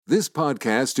This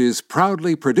podcast is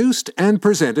proudly produced and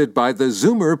presented by the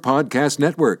Zoomer Podcast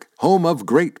Network, home of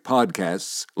great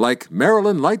podcasts like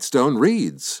Marilyn Lightstone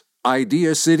Reads,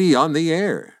 Idea City on the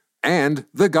Air, and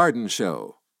The Garden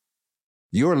Show.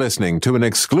 You're listening to an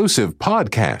exclusive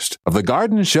podcast of The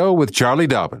Garden Show with Charlie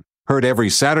Dobbin, heard every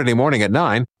Saturday morning at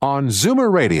 9 on Zoomer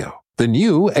Radio, the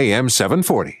new AM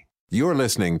 740. You're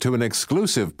listening to an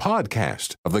exclusive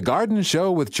podcast of The Garden Show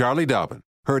with Charlie Dobbin,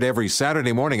 heard every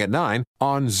Saturday morning at 9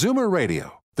 on Zoomer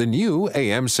Radio, the new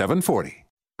AM 740.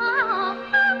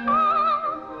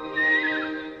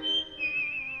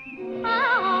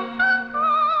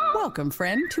 Welcome,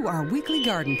 friend, to our weekly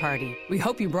garden party. We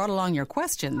hope you brought along your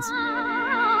questions,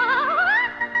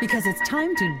 because it's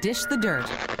time to dish the dirt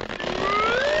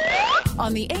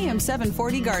on the AM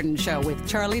 740 Garden Show with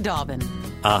Charlie Dobbin.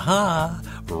 Aha!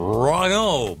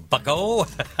 Wrong-o, bucko.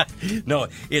 No,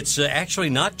 it's actually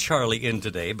not Charlie in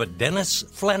today, but Dennis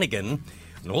Flanagan,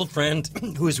 an old friend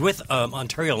who is with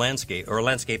Ontario Landscape, or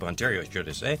Landscape Ontario, should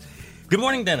I say. Good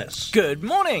morning, Dennis. Good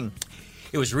morning.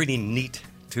 It was really neat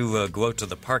to go out to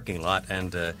the parking lot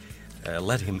and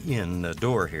let him in the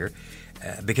door here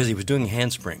because he was doing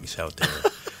handsprings out there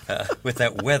with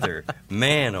that weather.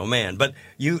 Man, oh man. But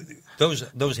you...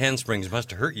 Those handsprings must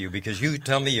have hurt you because you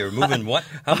tell me you're moving what?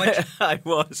 How much? I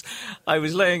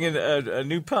was laying in a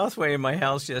new pathway in my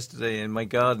house yesterday in my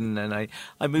garden, and I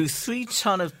moved 3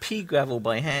 ton of pea gravel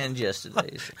by hand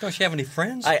yesterday. Don't you have any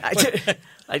friends?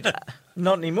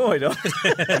 Not anymore, I don't.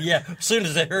 Yeah, as soon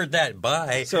as I heard that,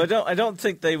 bye. So I don't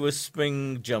think they were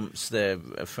spring jumps there,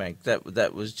 Frank.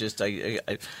 That was just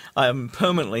I'm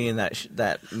permanently in that shape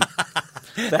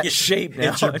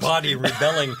now. It's your body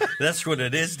rebelling. That's what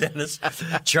it is, Dennis.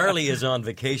 Charlie is on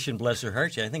vacation, bless her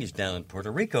heart. I think he's down in Puerto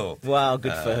Rico. Wow,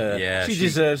 good for her. Yeah, she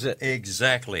deserves it.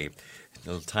 Exactly. A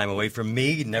little time away from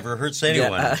me never hurts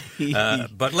anyone. Yeah.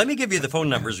 But let me give you the phone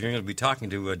numbers. We're going to be talking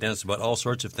to Dennis about all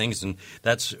sorts of things, and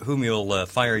that's whom you'll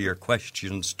fire your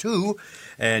questions to.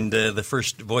 And the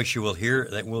first voice you will hear,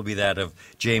 that will be that of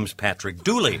James Patrick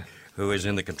Dooley, who is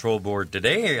in the control board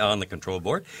today, on the control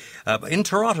board. In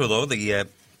Toronto, though, the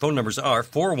phone numbers are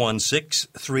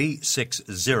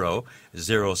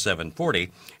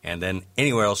 416-360-0740, and then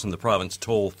anywhere else in the province,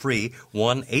 toll-free,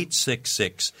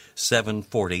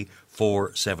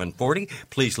 1-866-740-4740.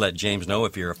 Please let James know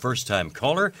if you're a first-time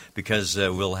caller, because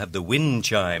we'll have the wind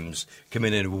chimes come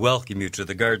in and welcome you to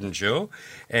the Garden Show.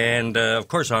 And, of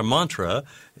course, our mantra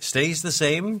stays the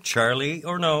same, Charlie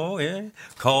or no.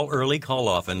 Call early, call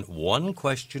often, 1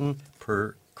 question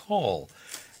per call.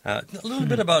 A little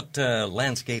bit about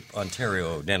Landscape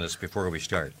Ontario, Dennis, before we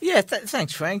start. Yeah,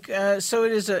 thanks, Frank. So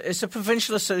it's a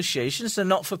provincial association. It's a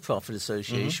not-for-profit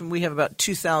association. Mm-hmm. We have about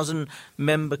 2,000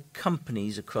 member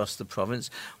companies across the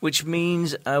province, which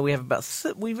means we have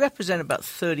we represent about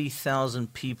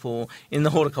 30,000 people in the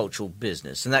horticultural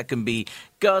business, and that can be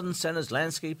garden centers,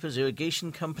 landscapers,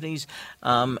 irrigation companies,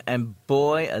 and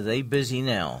boy, are they busy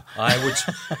now.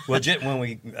 When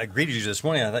we greeted you this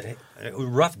morning, I thought,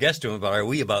 rough guesstimate, but are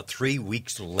we about 3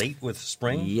 weeks late with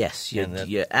spring? Yes,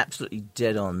 you're absolutely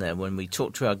dead on there. When we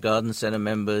talk to our garden center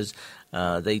members,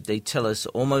 they tell us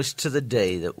almost to the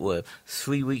day that we're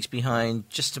 3 weeks behind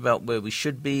just about where we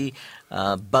should be.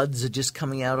 Buds are just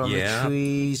coming out on the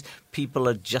trees. People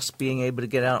are just being able to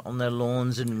get out on their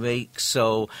lawns and rake.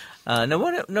 So no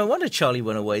wonder Charlie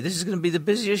went away. This is going to be the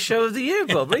busiest show of the year,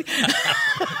 probably.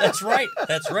 That's right.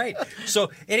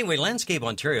 So anyway, Landscape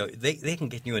Ontario, they can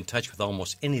get you in touch with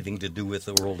almost anything to do with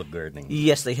the world of gardening.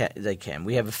 Yes, they can.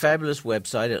 We have a fabulous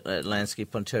website at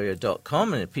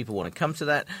landscapeontario.com, and if people want to come to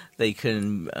that, they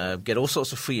can get all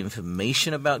sorts of free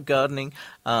information about gardening.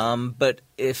 But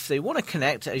if they want to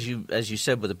connect, as you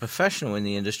said, with a professional in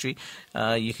the industry,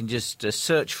 you can just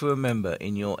search for a member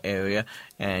in your area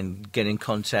and get in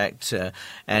contact.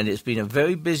 And it's been a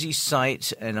very busy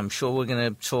site, and I'm sure we're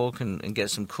going to talk and get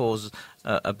some calls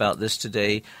about this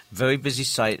today. Very busy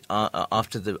site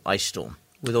after the ice storm,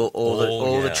 with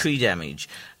all the tree damage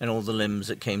and all the limbs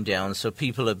that came down. So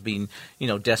people have been,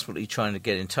 desperately trying to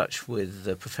get in touch with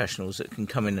the professionals that can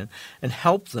come in and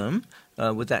help them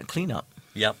with that cleanup.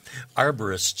 Yep.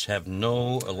 Arborists have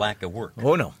no lack of work.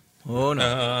 Oh, no.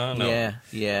 No.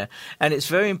 Yeah. And it's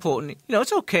very important.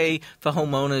 It's okay for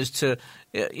homeowners to,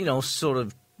 sort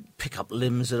of pick up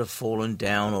limbs that have fallen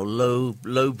down or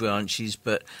low branches,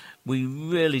 but we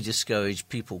really discourage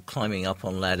people climbing up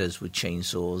on ladders with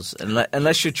chainsaws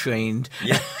unless you're trained.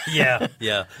 Yeah.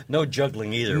 No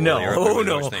juggling either. No,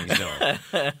 those things, no.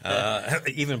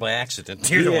 Even by accident.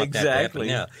 You don't want that to happen.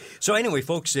 Yeah. So anyway,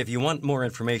 folks, if you want more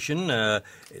information,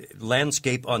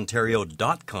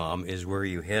 landscapeontario.com is where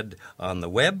you head on the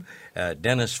web.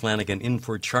 Dennis Flanagan in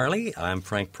for Charlie. I'm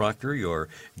Frank Proctor, your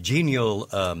genial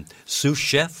sous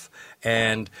chef.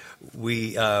 And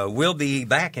we will be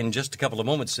back in just a couple of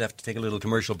moments. Have to take a little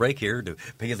commercial break here to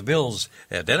pay the bills,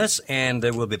 Dennis. And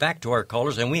we'll be back to our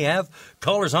callers. And we have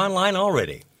callers online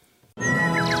already.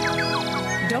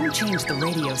 Don't change the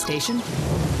radio station.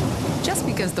 Just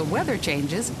because the weather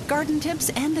changes, garden tips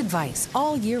and advice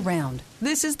all year round.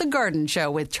 This is The Garden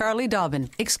Show with Charlie Dobbin,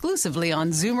 exclusively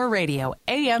on Zoomer Radio,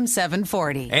 AM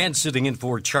 740. And sitting in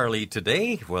for Charlie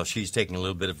today, while she's taking a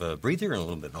little bit of a breather and a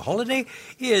little bit of a holiday,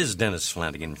 is Dennis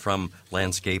Flanagan from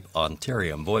Landscape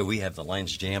Ontario. And boy, we have the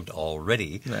lines jammed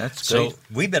already. That's great. So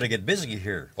we better get busy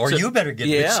here. Or you better get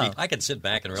busy. I can sit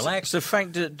back and relax. So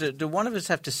Frank, do one of us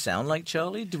have to sound like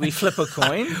Charlie? Do we flip a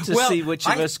coin to see which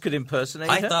of us could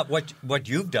impersonate her? I thought what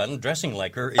you've done, dressing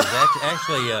like her, is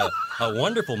actually a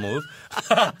wonderful move.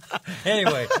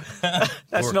 Anyway,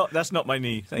 that's not my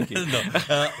knee. Thank you. No.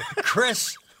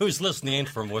 Chris, who's listening in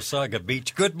from Wasaga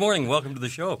Beach. Good morning. Welcome to the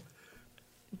show.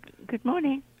 Good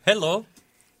morning. Hello.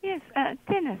 Yes,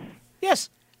 Dennis. Yes.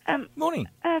 Morning.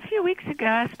 A few weeks ago,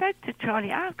 I spoke to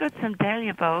Charlie. I've got some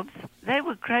dahlia bulbs. They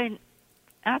were growing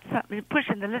outside,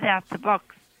 pushing the lid out the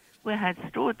box where I had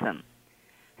stored them.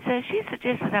 So she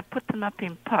suggested I put them up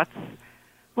in pots.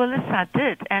 Well, this I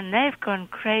did, and they've gone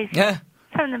crazy. Yeah.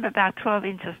 Some of them about 12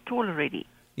 inches tall already.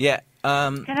 Yeah.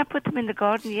 Can I put them in the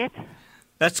garden yet?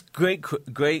 That's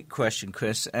great question,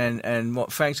 Chris. And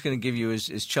what Frank's going to give you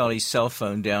is Charlie's cell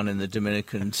phone down in the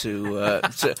Dominican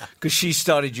because she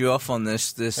started you off on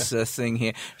this thing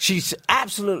here. She's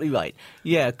absolutely right.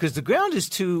 Yeah, because the ground is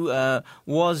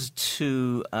was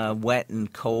too wet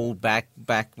and cold back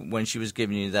when she was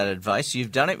giving you that advice.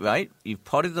 You've done it right. You've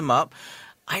potted them up.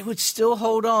 I would still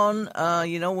hold on.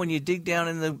 When you dig down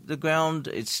in the ground,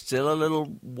 it's still a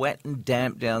little wet and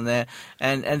damp down there,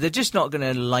 and they're just not going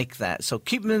to like that. So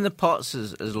keep them in the pots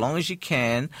as long as you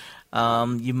can.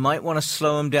 You might want to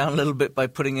slow them down a little bit by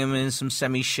putting them in some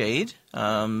semi-shade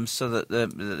so that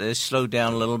they slow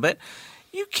down a little bit.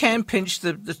 You can pinch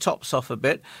the tops off a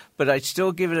bit, but I'd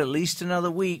still give it at least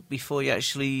another week before you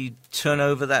actually turn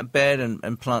over that bed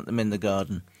and plant them in the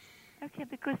garden. Okay,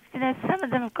 because some of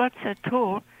them have got so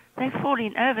tall, they're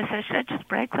falling over, so should I just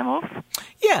break them off?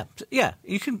 Yeah.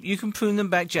 You can prune them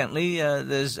back gently.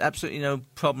 There's absolutely no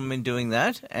problem in doing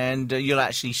that, and you'll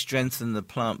actually strengthen the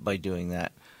plant by doing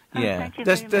that. Thank you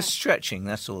they're stretching.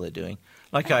 That's all they're doing.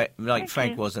 Like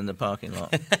Frank was in the parking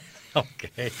lot.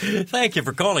 Okay. Thank you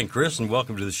for calling, Chris, and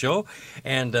welcome to the show.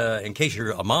 And in case you're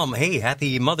a mom, hey,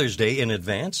 happy Mother's Day in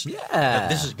advance. Yeah.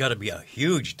 This has got to be a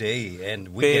huge day and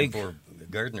weekend for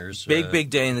gardeners. Big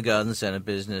day in the garden center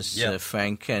business,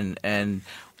 Frank. And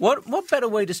what better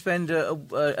way to spend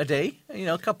a day?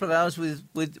 A couple of hours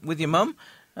with your mum,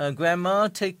 grandma.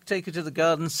 Take her to the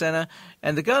garden center,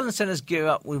 and the garden centers gear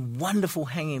up with wonderful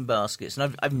hanging baskets.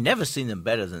 And I've never seen them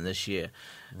better than this year.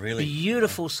 Really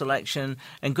beautiful selection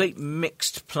and great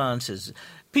mixed planters.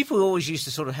 People always used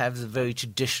to sort of have the very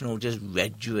traditional just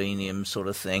red geranium sort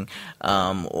of thing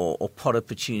or potted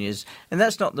petunias, and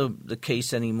that's not the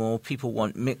case anymore. People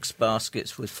want mixed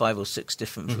baskets with 5 or 6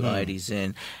 different varieties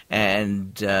in.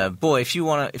 And boy, if you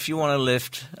want to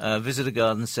lift, visit a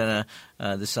garden center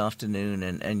this afternoon,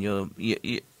 and you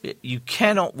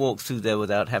cannot walk through there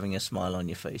without having a smile on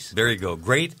your face. There you go.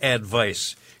 Great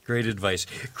advice.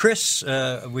 Chris,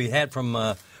 we had from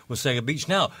Wasaga Beach.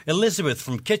 Now, Elizabeth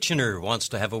from Kitchener wants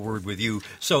to have a word with you.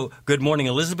 So, good morning,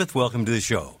 Elizabeth. Welcome to the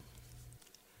show.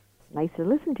 Nice to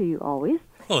listen to you always.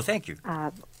 Oh, thank you.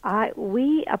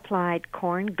 We applied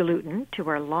corn gluten to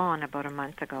our lawn about a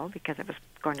month ago because it was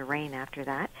going to rain after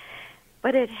that.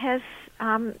 But it has,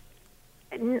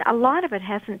 a lot of it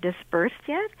hasn't dispersed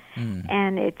yet,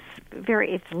 and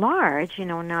it's large,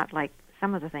 not like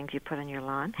some of the things you put on your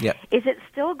lawn. Yep. Is it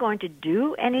still going to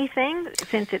do anything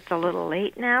since it's a little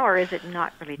late now, or is it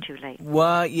not really too late?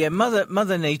 Well, yeah,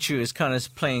 Mother Nature is kind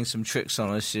of playing some tricks on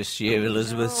us this year,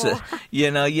 Elizabeth. No.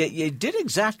 You did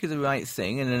exactly the right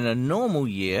thing, and in a normal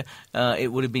year,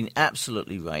 it would have been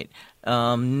absolutely right.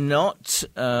 It's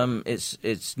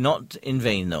not in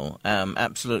vain, though.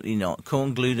 Absolutely not.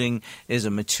 Corn gluten is a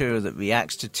material that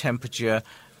reacts to temperature.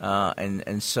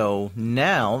 And so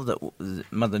now that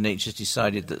Mother Nature's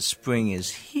decided that spring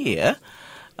is here,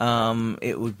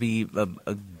 it would be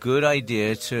a good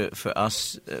idea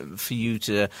for you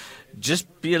to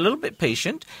just be a little bit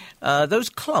patient. Those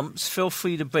clumps, feel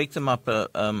free to break them up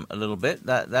a little bit.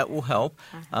 That will help.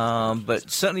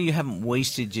 But certainly you haven't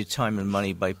wasted your time and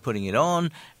money by putting it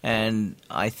on. And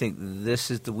I think this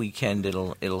is the weekend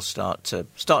it'll start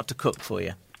to cook for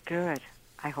you. Good.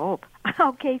 I hope.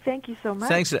 Okay, thank you so much.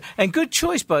 Thanks. And good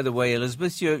choice, by the way,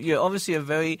 Elizabeth. You're obviously a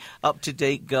very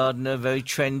up-to-date gardener, very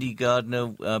trendy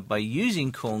gardener by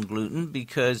using corn gluten,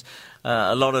 because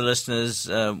a lot of listeners,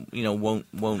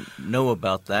 won't know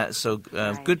about that. So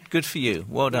Right. good for you.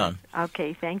 Well done.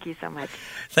 Okay, thank you so much.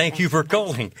 Thank you for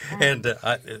calling. And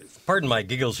pardon my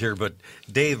giggles here, but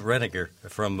Dave Reniger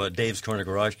from Dave's Corner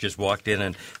Garage just walked in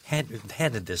and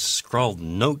had this scrawled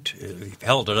note. He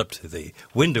held it up to the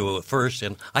window at first,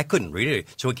 and I couldn't read it.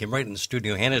 So he came right in the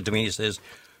studio, handed it to me. He says,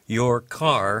 "Your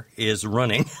car is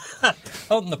running."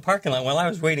 Out in the parking lot while I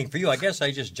was waiting for you. I guess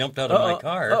I just jumped out of my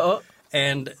car.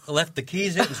 And left the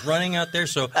keys. It was running out there.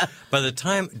 So by the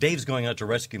time Dave's going out to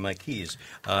rescue my keys,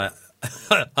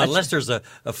 unless there's a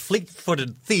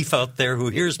fleet-footed thief out there who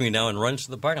hears me now and runs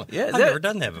to the parking lot. I've never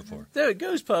done that before. There it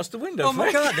goes past the window. Oh,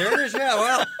 my God, there it is. Yeah,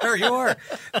 well, there you are.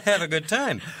 Have a good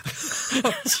time.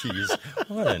 Oh, jeez,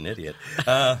 what an idiot.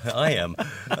 I am.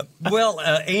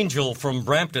 Angel from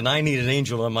Brampton, I need an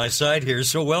angel on my side here,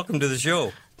 so welcome to the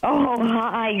show. Oh,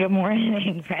 hi. Good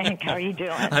morning, Frank. How are you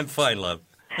doing? I'm fine, love.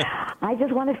 I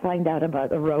just want to find out about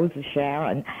the Rose of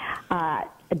Sharon.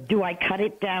 Do I cut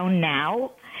it down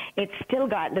now? It's still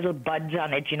got little buds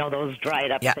on it, those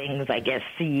dried up things, I guess,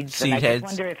 seeds. Seed and I heads.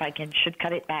 just wonder if I should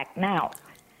cut it back now.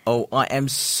 Oh, I am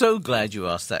so glad you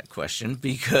asked that question,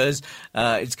 because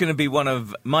it's going to be one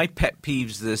of my pet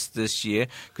peeves this year,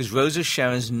 because Rose of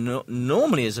Sharon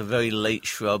normally is a very late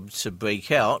shrub to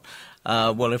break out.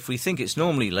 Well, if we think it's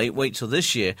normally late, wait till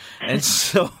this year. And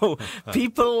so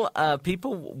people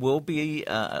will be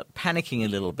panicking a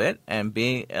little bit and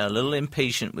being a little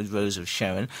impatient with Rose of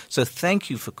Sharon. So thank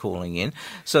you for calling in.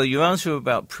 So your answer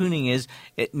about pruning is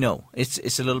no,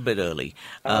 it's a little bit early.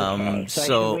 Okay, so I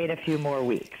should wait a few more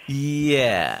weeks.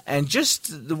 Yeah, and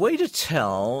just the way to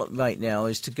tell right now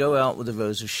is to go out with the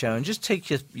Rose of Sharon. Just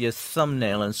take your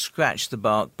thumbnail and scratch the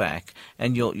bark back,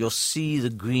 and you'll see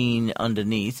the green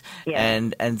underneath. Yeah.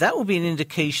 And that will be an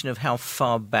indication of how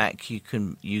far back you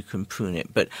can prune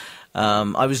it. But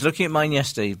I was looking at mine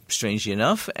yesterday, strangely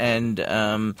enough, and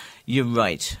you're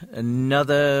right.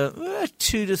 Another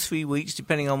 2 to 3 weeks,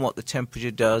 depending on what the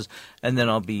temperature does, and then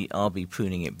I'll be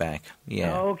pruning it back.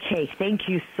 Yeah. Okay. Thank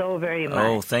you so very much.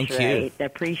 Oh, thank you.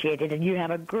 Appreciate it, and you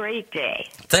have a great day.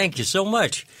 Thank you so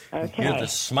much. Okay. You're the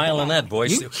smile in that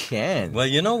voice. You can. Well,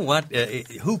 you know what?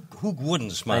 Who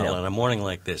wouldn't smile on a morning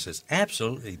like this? It's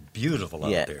absolutely beautiful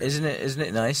out there. Isn't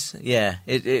it nice? Yeah.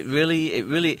 It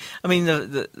really. I mean,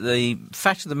 the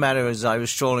fact of the matter is, I was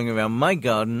strolling around my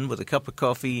garden with a cup of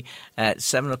coffee at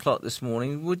 7:00 this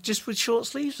morning, with short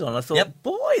sleeves on. I thought,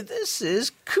 boy, this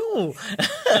is cool.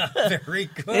 Very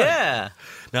good. Yeah.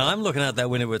 Now, I'm looking out that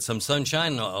window with some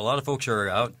sunshine. A lot of folks are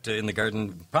out in the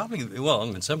garden, probably, well,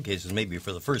 in some cases, maybe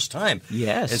for the first time.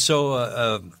 Yes. And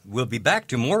so we'll be back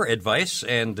to more advice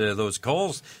and those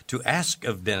calls to ask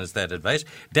of Dennis that advice.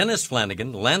 Dennis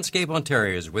Flanagan, Landscape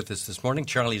Ontario, is with us this morning.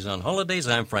 Charlie's on holidays.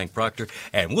 I'm Frank Proctor,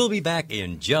 and we'll be back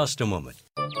in just a moment.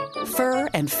 Fur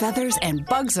and feathers and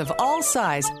bugs of all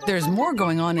size. There's more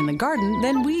going on in the garden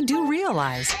than we do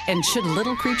realize. And should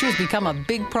little creatures become a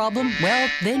big problem, well,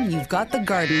 then you've got The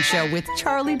Garden Show with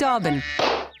Charlie Dobbin.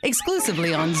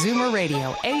 Exclusively on Zoomer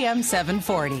Radio, AM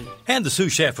 740. And the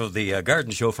sous chef of the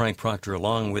Garden Show, Frank Proctor,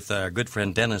 along with our good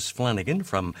friend Dennis Flanagan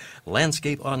from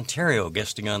Landscape Ontario,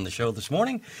 guesting on the show this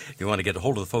morning. If you want to get a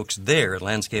hold of the folks there at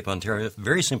Landscape Ontario,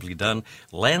 very simply done,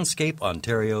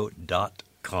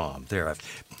 landscapeontario.com. There, I've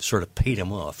sort of paid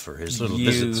him off for his little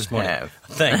visit this morning. Have.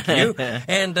 Thank you.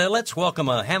 And let's welcome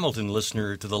a Hamilton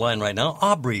listener to the line right now.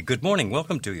 Aubrey, good morning.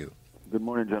 Welcome to you. Good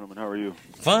morning, gentlemen. How are you?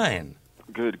 Fine.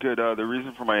 Good. The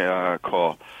reason for my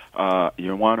call,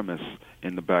 euonymus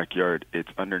in the backyard, it's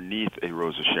underneath a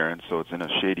Rose of Sharon, so it's in a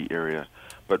shady area.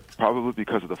 But probably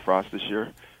because of the frost this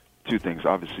year, two things.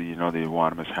 Obviously, the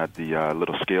euonymus had the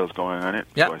little scales going on it,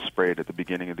 so I sprayed at the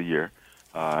beginning of the year,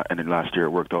 and then last year it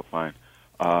worked out fine.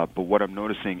 But what I'm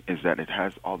noticing is that it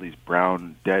has all these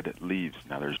brown, dead leaves.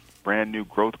 Now, there's brand new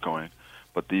growth going,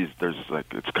 but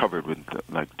it's covered with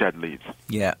dead leaves.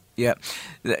 Yeah.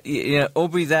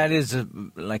 Aubrey, that is a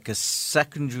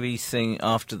secondary thing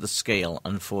after the scale,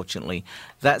 unfortunately.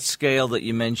 That scale that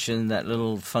you mentioned, that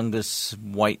little fungus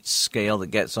white scale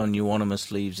that gets on euonymus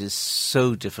leaves, is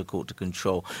so difficult to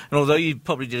control. And although you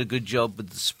probably did a good job with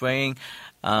the spraying,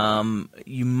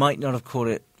 You might not have caught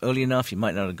it early enough. You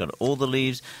might not have got all the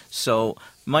leaves. So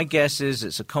my guess is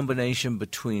it's a combination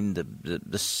between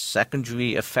the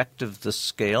secondary effect of the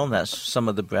scale, and that's some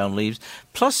of the brown leaves,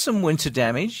 plus some winter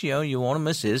damage.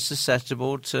 Euonymus is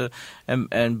susceptible to,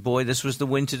 and boy, this was the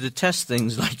winter to test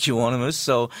things like Euonymus,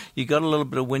 so you got a little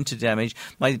bit of winter damage.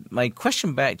 My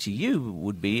question back to you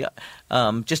would be,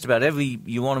 just about every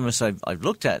Euonymus I've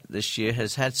looked at this year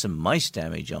has had some mice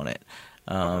damage on it.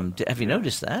 Have you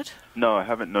noticed that? No, I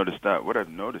haven't noticed that. What I've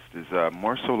noticed is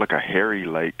more so like a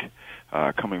hairy-like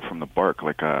coming from the bark,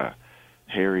 like a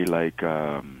hairy-like...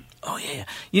 Oh, yeah.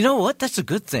 You know what? That's a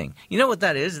good thing. You know what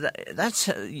that is? That's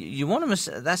Euonymus.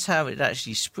 That's how it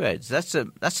actually spreads. That's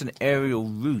an aerial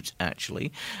root,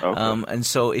 actually. Okay. And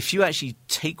so if you actually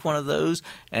take one of those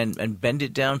and bend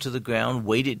it down to the ground,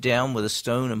 weight it down with a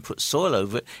stone and put soil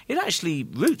over it, it actually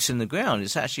roots in the ground.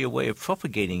 It's actually a way of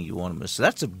propagating Euonymus. So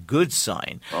that's a good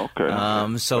sign. Okay.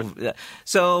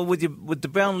 So with the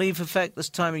brown leaf effect this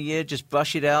time of year, just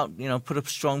brush it out. Put a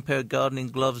strong pair of gardening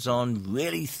gloves on.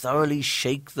 Really thoroughly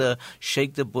shake the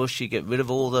bush. You get rid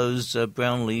of all those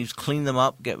brown leaves, clean them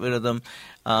up, get rid of them,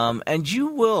 and you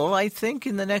will, I think,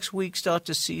 in the next week start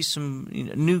to see some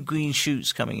new green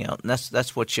shoots coming out, and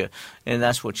that's what you're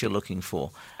looking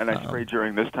for. And I spray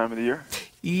during this time of the year?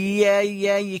 Yeah,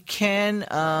 you can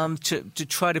to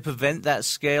try to prevent that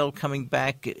scale coming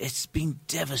back. It's been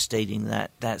devastating,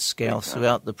 that scale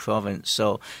throughout the province.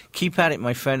 So keep at it,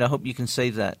 my friend. I hope you can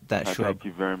save that shrub. Thank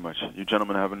you very much. You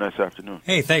gentlemen have a nice afternoon.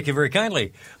 Hey, thank you very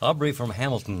kindly. Aubrey from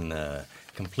Hamilton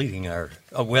completing our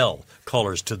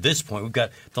callers to this point. We've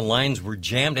got the lines were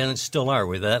jammed, and still are.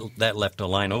 That left a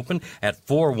line open at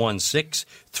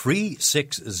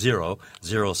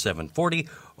 416-360-0740,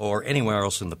 or anywhere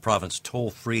else in the province,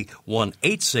 toll-free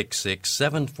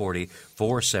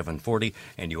 1-866-740-4740.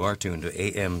 And you are tuned to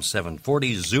AM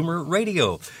 740 Zoomer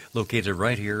Radio, located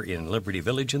right here in Liberty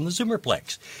Village in the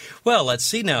Zoomerplex. Well, let's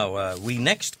see now. We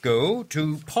next go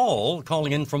to Paul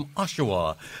calling in from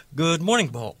Oshawa. Good morning,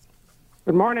 Paul.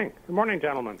 Good morning. Good morning,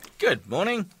 gentlemen. Good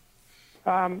morning.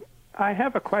 I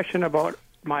have a question about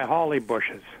my holly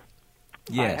bushes.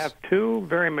 Yes. I have two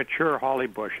very mature holly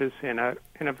bushes in a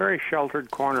very sheltered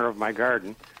corner of my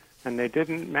garden, and they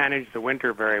didn't manage the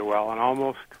winter very well, and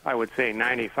almost, I would say,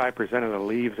 95% of the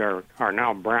leaves are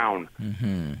now brown.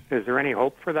 Mm-hmm. Is there any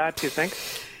hope for that, do you think?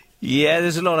 Yeah,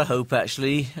 there's a lot of hope,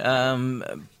 actually.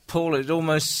 Paul, it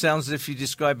almost sounds as if you're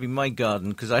describing my garden,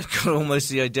 because I've got almost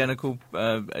the identical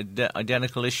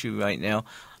issue right now.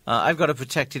 I've got a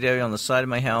protected area on the side of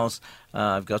my house.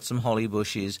 I've got some holly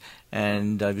bushes,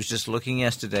 and I was just looking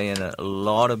yesterday, and a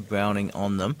lot of browning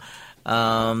on them.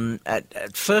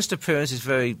 At first appearance, it's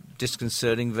very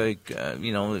disconcerting. Very,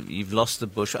 you've lost the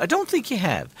bush. I don't think you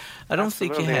have.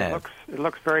 It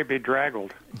looks very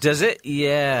bedraggled. Does it?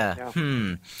 Yeah.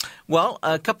 Well,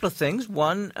 a couple of things.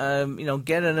 One,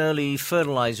 get an early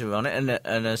fertilizer on it, and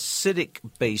an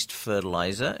acidic-based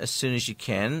fertilizer as soon as you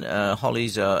can.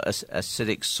 Hollies are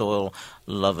acidic soil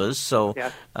lovers, so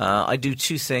yes. I do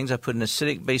two things. I put an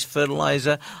acidic-based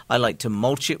fertilizer. I like to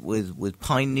mulch it with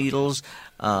pine needles.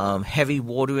 Heavy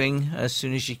watering as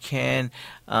soon as you can,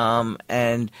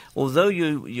 and although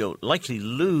you'll likely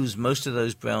lose most of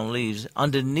those brown leaves,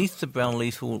 underneath the brown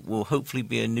leaf will hopefully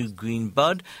be a new green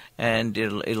bud, and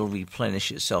it'll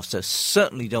replenish itself. So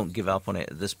certainly don't give up on it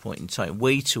at this point in time.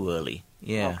 Way too early.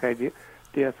 Yeah. Okay.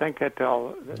 Do you think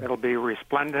it'll be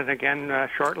resplendent again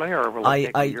shortly, or will it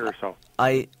take a year or so?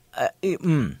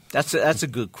 That's a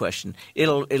good question.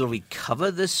 It'll recover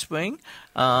this spring,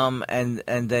 and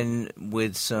then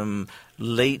with some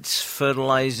late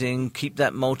fertilizing, keep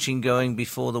that mulching going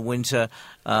before the winter.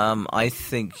 I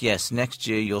think yes, next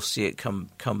year you'll see it come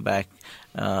back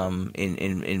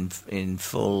in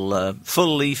full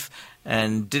leaf.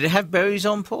 And did it have berries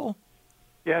on, Paul?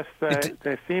 Yes,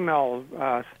 the female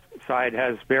side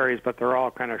has berries, but they're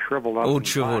all kind of shriveled up. All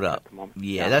shriveled up. At the moment.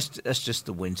 Yeah, that's just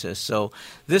the winter. So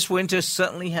this winter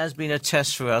certainly has been a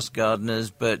test for us gardeners,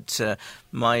 but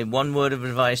my one word of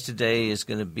advice today is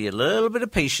going to be a little bit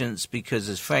of patience, because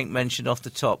as Frank mentioned off the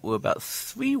top, we're about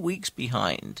 3 weeks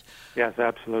behind. Yes,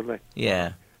 absolutely.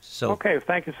 Yeah. So okay,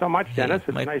 thank you so much, Dennis.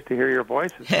 It's nice to hear your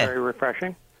voice. It's very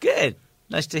refreshing. Good.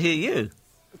 Nice to hear you.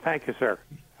 Thank you, sir.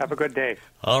 Have a good day.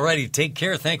 All righty, take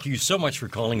care. Thank you so much for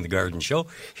calling the Garden Show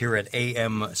here at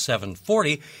AM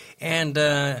 740. And,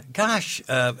 I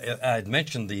had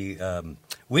mentioned the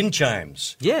wind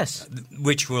chimes. Yes.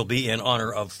 Which will be in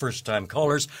honor of first-time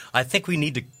callers. I think we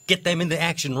need to get them into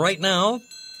action right now.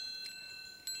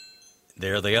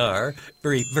 There they are.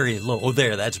 Very, very low. Oh,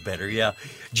 there, that's better, yeah.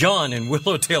 John in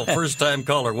Willowdale, first-time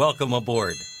caller. Welcome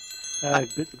aboard.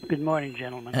 Good morning,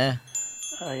 gentlemen.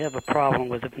 I have a problem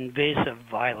with invasive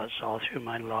violets all through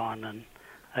my lawn, and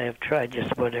I have tried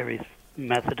just about every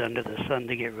method under the sun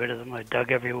to get rid of them. I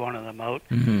dug every one of them out,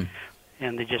 and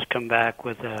they just come back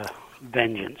with a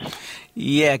vengeance.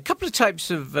 Yeah, a couple of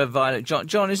types of violet.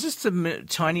 John, is this the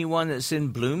tiny one that's in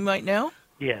bloom right now?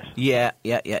 Yes. Yeah.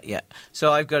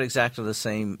 So I've got exactly the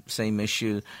same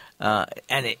issue,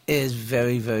 and it is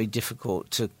very, very difficult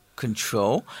to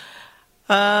control.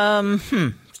 2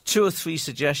 or 3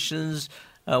 suggestions.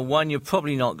 One, you're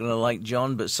probably not going to like,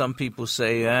 John, but some people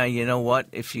say, you know what,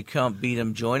 if you can't beat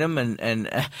them, join them and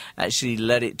actually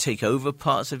let it take over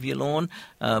parts of your lawn.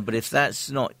 But if that's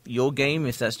not your game,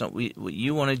 if that's not what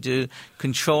you want to do,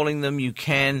 controlling them, you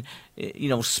can,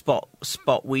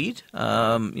 spot weed,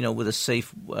 with a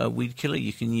safe weed killer.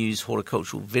 You can use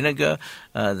horticultural vinegar.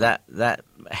 That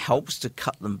helps to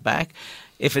cut them back.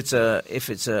 If it's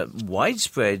a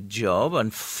widespread job,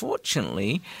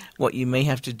 unfortunately, what you may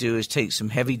have to do is take some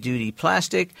heavy-duty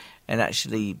plastic and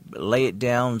actually lay it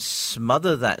down,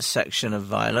 smother that section of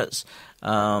violets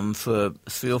for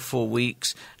 3 or 4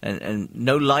 weeks, and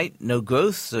no light, no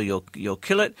growth, so you'll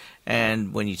kill it.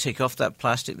 And when you take off that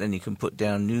plastic, then you can put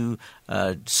down new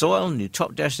soil, new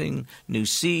top dressing, new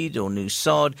seed or new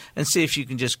sod, and see if you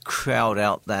can just crowd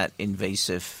out that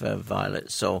invasive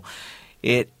violet. So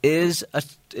It is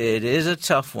a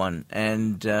tough one,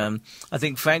 and I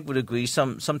think Frank would agree.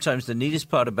 Sometimes the neatest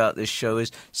part about this show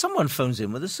is someone phones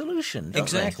in with a solution. Don't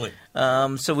Exactly.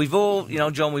 they? So we've all,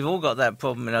 John, we've all got that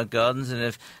problem in our gardens,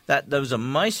 and those are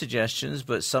my suggestions.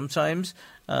 But sometimes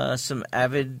some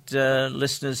avid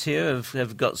listeners here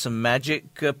have got some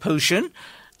magic potion,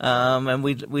 and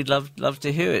we'd love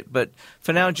to hear it. But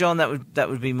for now, John, that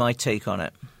would be my take on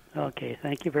it. Okay,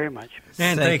 thank you very much.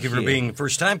 And thank you for being a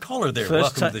first-time caller there.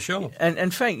 Welcome to the show.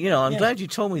 And Frank, I'm glad you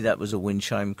told me that was a wind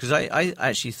chime, because I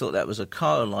actually thought that was a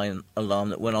car alarm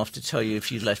that went off to tell you if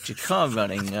you left your car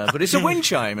running. But it's a wind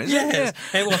chime, isn't it? Yes.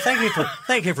 Hey, well,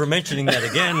 thank you for mentioning that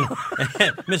again,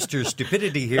 Mr.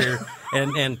 Stupidity here.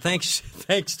 And thanks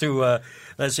to...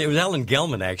 Let's see, it was Alan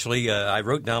Gelman, actually. I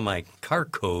wrote down my car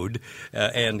code,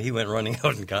 and he went running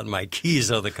out and got my keys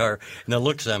out of the car. And the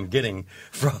looks I'm getting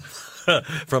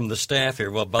from the staff here,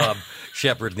 well, Bob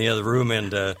Shepard in the other room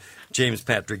and James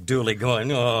Patrick Dooley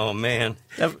going, oh, man,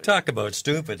 talk about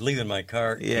stupid, leaving my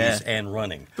car keys and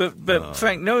running. But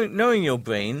Frank, knowing your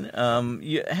brain, how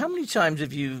many times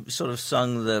have you sort of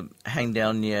sung the hang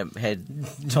down your head,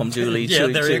 Tom Dooley?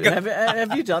 There you go.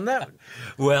 Have you done that?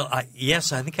 Well,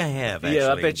 yes, I think I have, actually.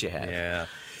 Yeah, I bet you have.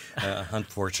 Yeah,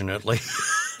 unfortunately.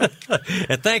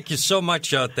 And thank you so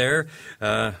much out there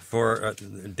for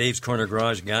Dave's Corner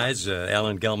Garage guys,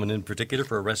 Alan Gelman in particular,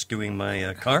 for rescuing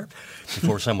my car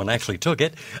before someone actually took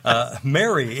it.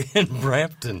 Mary in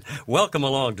Brampton, welcome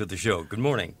along to the show. Good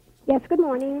morning. Yes, good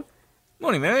morning.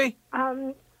 Morning, Mary.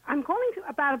 I'm calling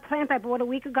about a plant I bought a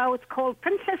week ago. It's called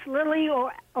Princess Lily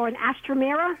or an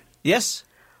Astromera. Yes.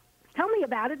 Tell me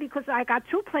about it, because I got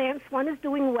 2 plants. One is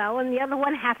doing well, and the other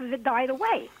one, half of it died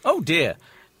away. Oh, dear.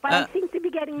 But I seem to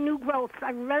be getting new growth.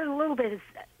 I read it a little bit.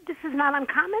 This is not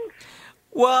uncommon?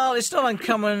 Well, it's not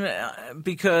uncommon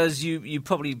because you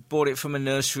probably bought it from a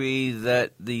nursery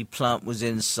that the plant was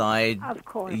inside. Of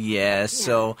course. Yeah,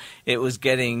 so it was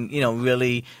getting,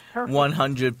 really perfect.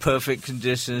 100 perfect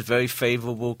conditions, very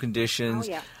favorable conditions.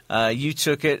 Oh, yeah. You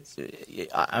took it,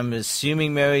 I'm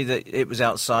assuming, Mary, that it was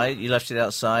outside. You left it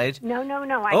outside? No.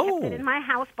 I kept it in my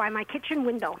house by my kitchen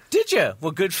window. Did you?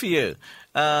 Well, good for you.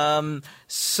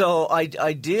 So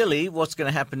ideally, what's going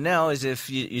to happen now is if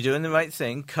you're doing the right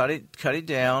thing, cut it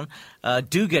down.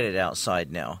 Do get it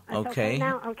outside now, okay?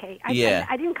 Now, okay.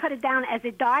 I didn't cut it down as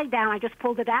it died down. I just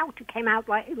pulled it out. It came out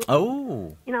like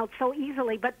so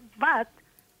easily. But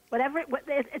whatever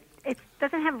it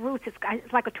doesn't have roots.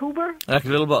 It's like a tuber. Like a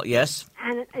little ball, yes.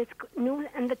 And it's new,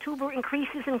 and the tuber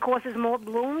increases and causes more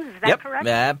blooms. Is that correct?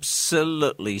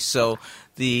 Absolutely. So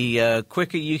the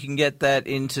quicker you can get that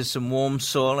into some warm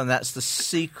soil, and that's the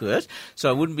secret. So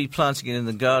I wouldn't be planting it in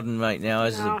the garden right now,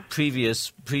 as the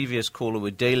previous caller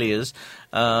with dahlias.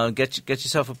 Get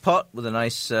yourself a pot with a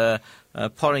nice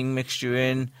potting mixture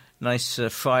in, nice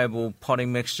friable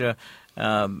potting mixture.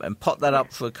 And pot that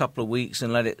up for a couple of weeks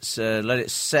and let it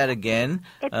set again.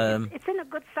 It's in a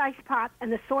good-sized pot,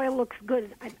 and the soil looks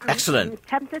good. Excellent. I'm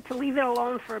tempted to leave it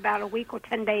alone for about a week or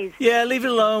 10 days. Yeah, leave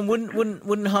it alone.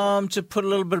 Wouldn't harm to put a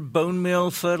little bit of bone meal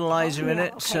fertilizer in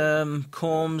it. Okay.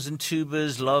 Corms and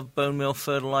tubers love bone meal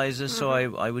fertilizer, so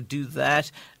I would do that.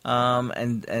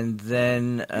 And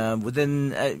then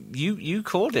within you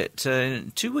called it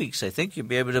 2 weeks, I think you'll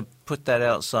be able to put that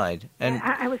outside. And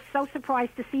I was so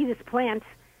surprised to see this plant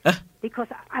because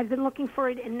I've been looking for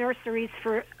it in nurseries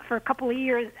for a couple of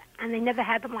years, and they never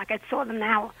had them like I saw them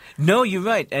now. No, you're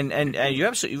right, and you're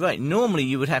absolutely right. Normally,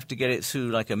 you would have to get it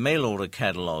through like a mail order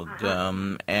catalog,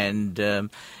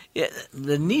 yeah,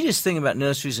 the neatest thing about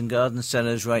nurseries and garden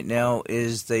centers right now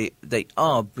is they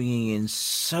are bringing in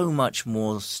so much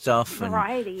more stuff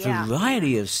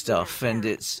variety of stuff, and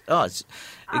it's all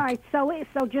right.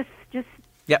 So just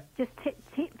yep. Just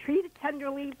treat it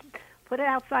tenderly. Put it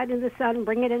outside in the sun.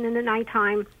 Bring it in the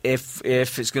nighttime. If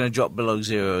it's going to drop below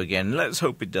zero again, let's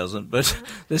hope it doesn't. But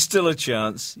there's still a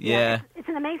chance. Yeah. It's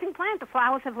an amazing plant. The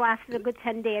flowers have lasted a good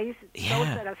 10 days. Yeah. Those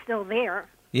that are still there.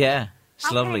 Yeah.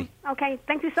 It's lovely. Okay,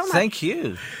 thank you so much. Thank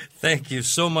you. Thank you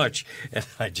so much. And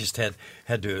I just had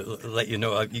to let you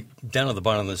know, down at the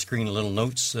bottom of the screen, little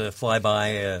notes fly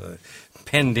by,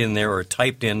 penned in there or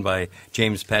typed in by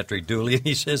James Patrick Dooley. And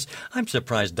he says, I'm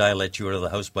surprised Di let you out of the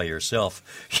house by yourself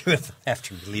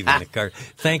after leaving the car.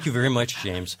 Thank you very much,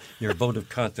 James. Your vote of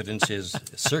confidence is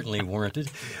certainly warranted.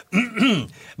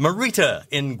 Marita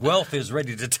in Guelph is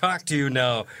ready to talk to you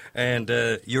now. And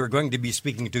you're going to be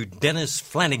speaking to Dennis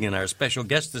Flanagan, our special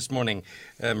guest this morning.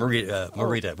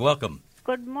 Marita, welcome.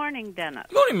 Good morning, Dennis.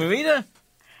 Morning, Marita.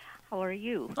 How are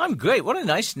you? I'm great. What a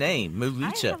nice name,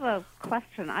 Marita. I have a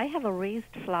question. I have a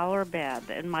raised flower bed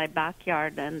in my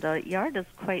backyard, and the yard is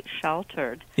quite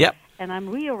sheltered. Yep. And I'm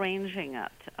rearranging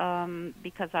it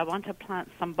because I want to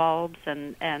plant some bulbs,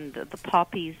 and the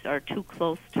poppies are too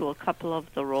close to a couple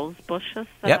of the rose bushes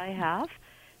that I have.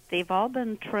 They've all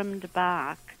been trimmed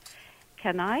back.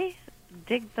 Can I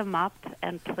dig them up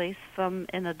and place them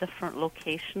in a different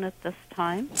location at this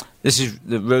time? This is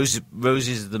the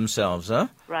roses themselves, huh?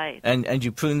 Right. And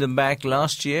you pruned them back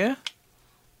last year?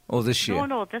 Or this year?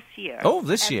 No, this year. Oh,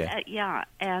 this year. Yeah,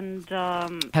 and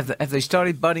have they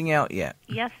started budding out yet?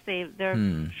 Yes,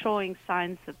 they're showing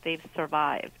signs that they've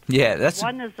survived. Yeah, that's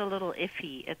one is a little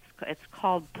iffy. It's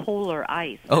called polar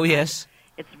ice. Oh, yes.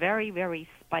 It's very, very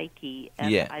spiky,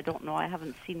 and I don't know. I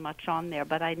haven't seen much on there,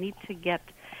 but I need to get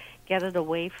it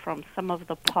away from some of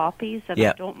the poppies, and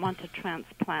I don't want to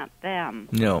transplant them.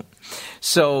 No.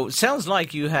 So it sounds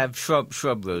like you have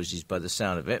shrub roses by the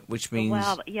sound of it, which means...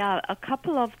 Well, yeah, a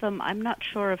couple of them, I'm not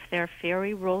sure if they're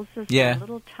fairy roses. They're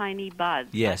little tiny buds.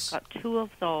 Yes. I've got two of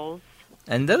those.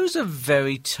 And those are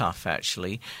very tough,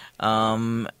 actually.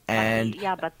 But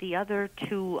the other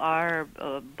two are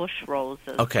bush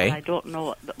roses. Okay. I don't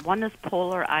know. One is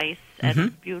polar ice, and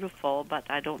it's beautiful, but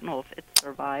I don't know if it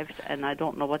survived, and I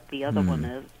don't know what the other one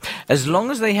is. As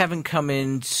long as they haven't come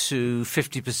into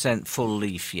 50% full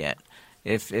leaf yet.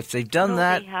 If they've done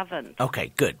that, they haven't.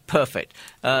 Okay, good, perfect.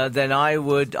 Then I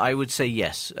would say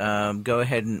yes. Go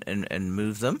ahead and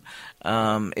move them.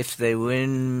 If they were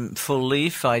in full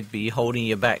leaf, I'd be holding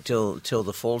you back till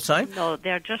the fall time. No,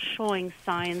 they're just showing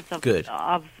signs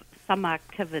of some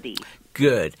activity.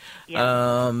 Good.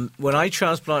 Yeah. When I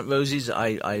transplant roses,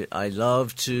 I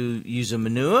love to use a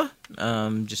manure,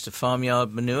 just a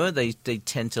farmyard manure. They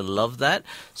tend to love that.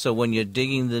 So when you're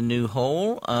digging the new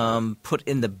hole, put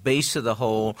in the base of the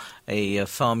hole a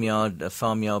farmyard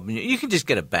manure. You can just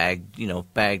get a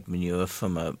bagged manure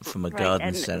from a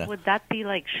garden center. Would that be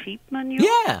like sheep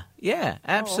manure? Yeah,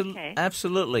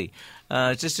 absolutely.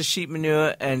 Just a sheep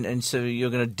manure, and so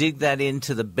you're going to dig that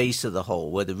into the base of the hole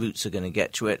where the roots are going to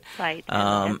get to it. Right,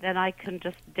 and then I can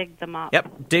just dig them up.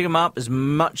 Yep, dig them up as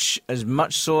much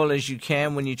soil as you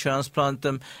can when you transplant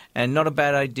them, and not a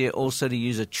bad idea also to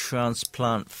use a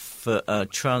transplant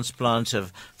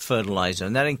of fertilizer,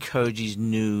 and that encourages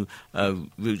new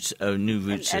root system.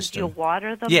 And you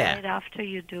water them right after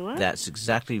you do it? That's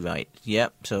exactly right.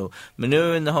 Yep. So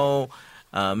manure in the hole.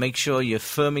 Make sure you're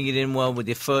firming it in well with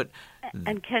your foot.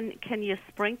 And can you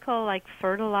sprinkle like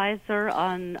fertilizer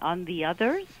on the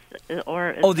others,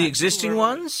 or the existing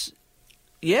ones?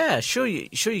 Yeah, sure you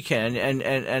can,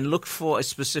 and look for a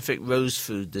specific rose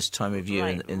food this time of year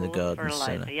in the garden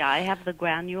center. Yeah, I have the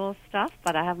granule stuff,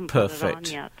 but I haven't put it on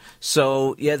yet.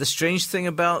 So the strange thing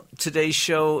about today's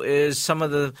show is some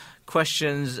of the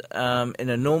questions in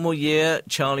a normal year,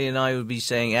 Charlie and I would be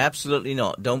saying absolutely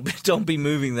not. Don't be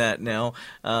moving that now.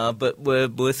 But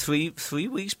we're three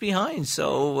weeks behind.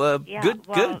 So good.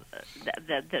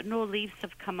 The no leaves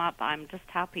have come up. I'm just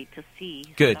happy to see.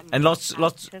 Good, and lots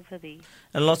activity.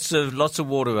 And lots of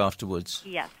water afterwards.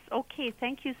 Yes. Okay.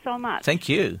 Thank you so much. Thank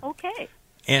you. Okay.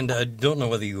 And I don't know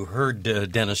whether you heard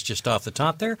Dennis just off the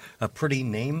top there. A pretty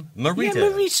name, Marita. Yeah,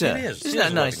 Marita. It is. Isn't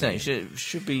that a nice name?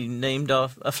 Should be named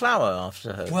off a flower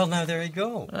after her. Well, now there you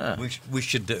go. We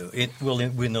should we'll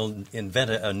invent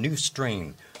a new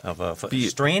strain of a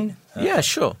strain? Yeah,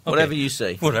 sure. Okay. Whatever you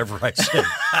say. Whatever I say.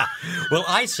 Well,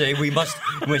 I say we must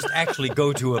actually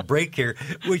go to a break here,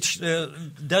 which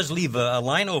does leave a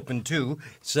line open, too.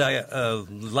 So I'd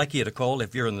like you to call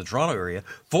if you're in the Toronto area,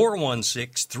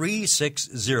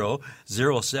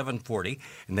 416-360-0740,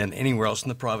 and then anywhere else in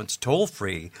the province,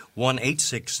 toll-free,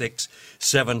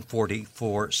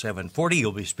 1-866-740-4740.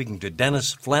 You'll be speaking to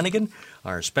Dennis Flanagan,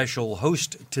 our special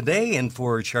host today, and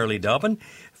for Charlie Dobbin.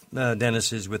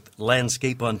 Dennis is with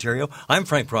Landscape Ontario. I'm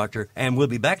Frank Proctor, and we'll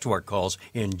be back to our calls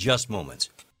in just moments.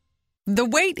 The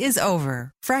wait is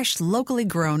over. Fresh, locally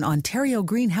grown Ontario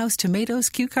greenhouse tomatoes,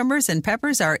 cucumbers, and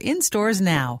peppers are in stores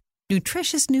now.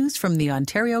 Nutritious news from the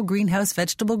Ontario Greenhouse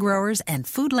Vegetable Growers and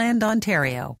Foodland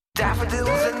Ontario. Daffodils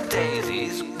and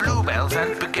daisies, bluebells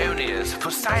and begonias,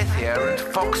 forsythia and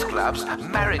foxgloves,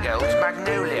 marigolds,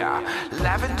 magnolia,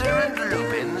 lavender and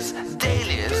lupins,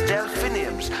 dahlias,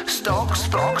 delphiniums, stalks,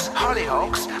 phlox,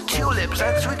 hollyhocks, tulips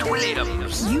and sweet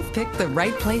williams. You've picked the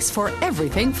right place for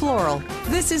everything floral.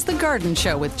 This is The Garden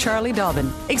Show with Charlie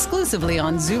Dobbin, exclusively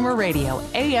on Zoomer Radio,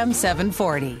 AM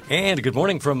 740. And good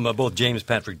morning from both James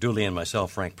Patrick Dooley and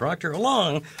myself, Frank Proctor,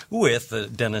 along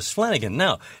with Dennis Flanagan.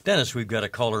 Now, Dennis, we've got a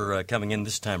caller coming in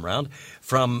this time round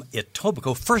from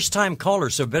Etobicoke. First-time caller,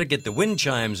 so better get the wind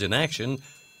chimes in action.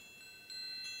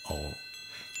 Oh,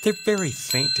 they're very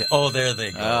faint. Oh, there they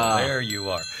go. There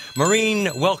you are. Maureen,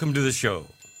 welcome to the show.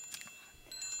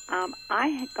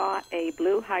 I got a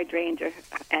blue hydrangea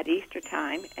at Easter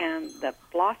time, and the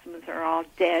blossoms are all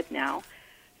dead now.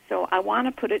 So I want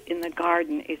to put it in the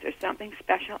garden. Is there something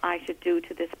special I should do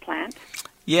to this plant?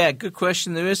 Yeah, good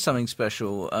question. There is something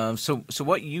special. So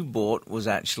what you bought was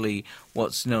actually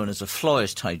what's known as a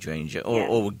florist hydrangea,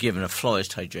 or were given a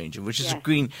florist hydrangea, which is a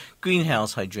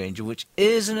greenhouse hydrangea, which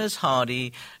isn't as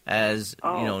hardy as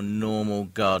normal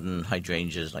garden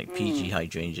hydrangeas like PG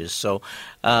hydrangeas. So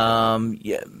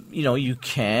you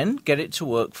can get it to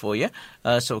work for you.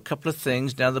 So a couple of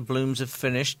things. Now the blooms have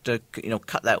finished.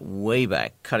 Cut that way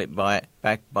back. Cut it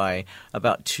back by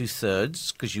about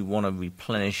 2/3 because you want to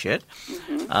replenish it. Mm-hmm.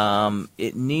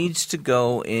 It needs to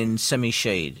go in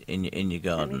semi-shade in your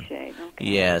garden. Semi-shade, okay.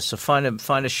 Yeah, so find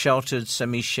a sheltered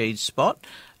semi-shade spot.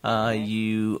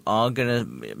 You are going to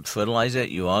fertilize it.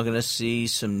 You are going to see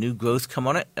some new growth come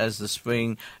on it as the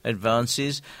spring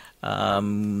advances.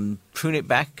 Prune it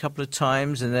back a couple of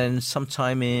times, and then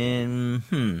sometime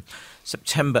in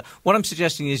September. What I'm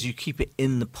suggesting is you keep it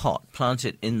in the pot, plant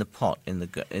it in the pot in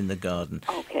the garden.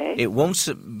 Okay. It won't.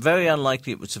 Very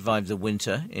unlikely it would survive the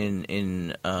winter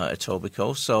in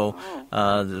Etobicoke. So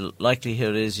the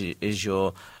likelihood is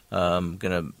you're going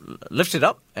to lift it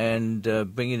up and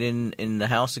bring it in the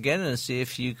house again and see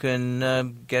if you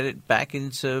can get it back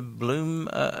into bloom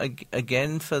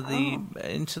again for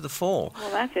into the fall.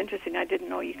 Well, that's interesting. I didn't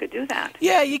know you could do that.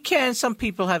 Yeah, you can. Some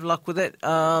people have luck with it.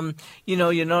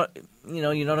 You're not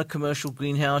a commercial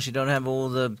greenhouse. You don't have all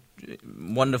the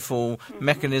wonderful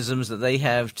mechanisms that they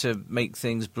have to make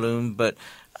things bloom, but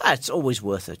it's always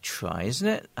worth a try, isn't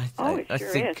it? I think,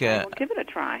 is. I'll give it a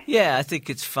try. Yeah, I think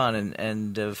it's fun.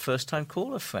 And first-time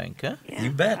caller, Frank, huh? Yeah. You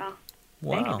bet.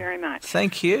 Wow. Thank you very much.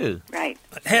 Thank you. Right.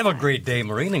 Have a great day,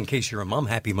 Maureen. In case you're a mom,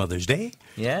 happy Mother's Day.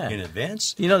 Yeah. In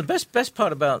advance. The best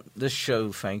part about this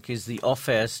show, Frank, is the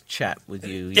off-air chat with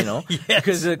you, Yes.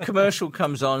 Because the commercial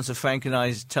comes on, so Frank and I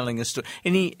is telling a story.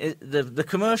 And the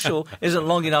commercial isn't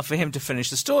long enough for him to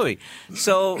finish the story.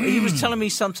 So he was telling me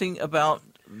something about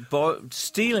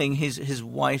stealing his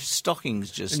wife's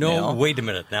stockings just now. No, wait a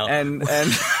minute now. And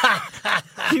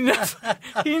he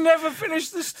never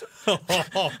finished the story.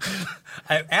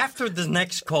 After the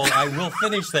next call, I will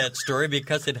finish that story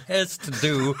because it has to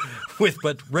do with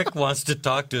what Rick wants to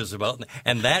talk to us about,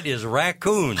 and that is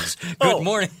raccoons. Good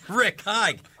morning, Rick.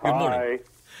 Hi. Good morning.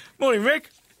 Morning, Rick.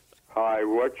 Hi.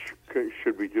 What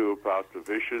should we do about the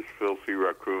vicious, filthy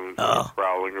raccoons that are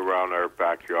prowling around our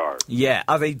backyard? Yeah.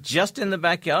 Are they just in the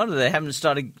backyard, or they haven't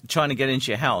started trying to get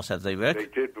into your house, have they, Rick? They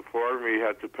did before, and we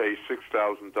had to pay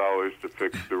 $6,000 to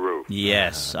fix the roof.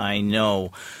 Yes, I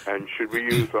know. And should we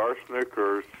use arsenic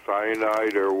or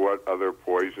cyanide or what other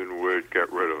poison would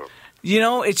get rid of them?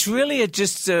 It's really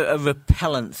just a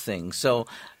repellent thing. So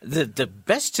the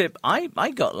best tip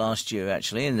I got last year,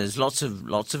 actually, and there's lots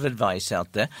of advice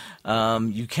out there.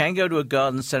 You can go to a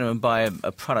garden center and buy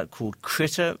a product called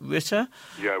Critter Ritter.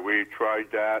 Yeah, we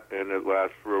tried that, and it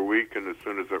lasts for a week, and as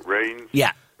soon as it rains, we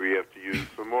have to use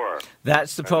some more.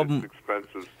 That's the problem. It's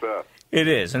expensive stuff. It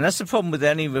is, and that's the problem with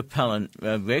any repellent,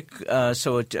 Rick.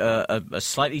 So a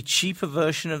slightly cheaper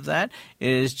version of that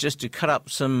is just to cut up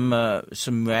some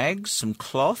rags, some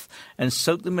cloth, and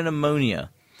soak them in ammonia.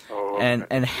 Oh,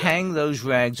 and hang those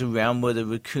rags around where the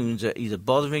raccoons are either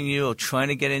bothering you or trying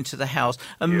to get into the house.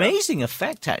 Amazing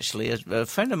effect, actually. A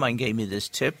friend of mine gave me this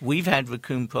tip. We've had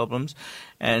raccoon problems,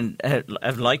 and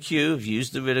like you, have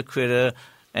used the Ritter Critter,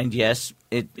 and yes,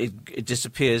 it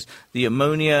disappears. The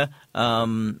ammonia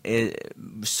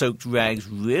soaked rags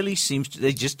really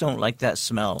they just don't like that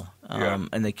smell,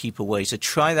 and they keep away. So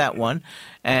try that one,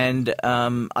 and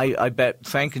I bet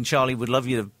Frank and Charlie would love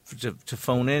you to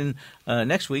phone in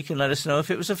next week and let us know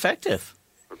if it was effective.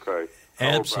 Okay.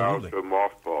 Absolutely. How about the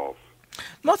mothballs?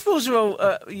 Mothballs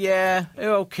are, they're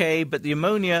okay, but the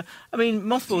ammonia,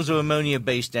 mothballs are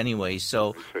ammonia-based anyway,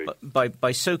 so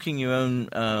by soaking your own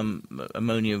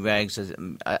ammonia rags,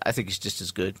 I think it's just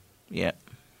as good. Yeah.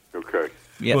 Okay.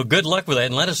 Yeah. Well, good luck with that,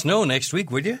 and let us know next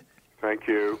week, would you? Thank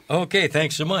you. Okay,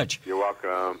 thanks so much. You're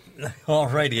welcome. All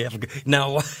righty.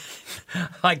 Now,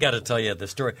 I got to tell you the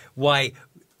story. Why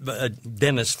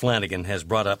Dennis Flanagan has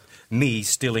brought up me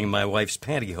stealing my wife's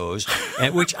pantyhose,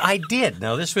 which I did.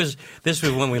 Now, this was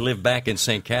when we lived back in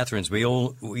St. Catharines. We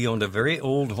owned a very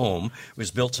old home. It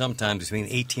was built sometime between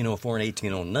 1804 and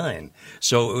 1809,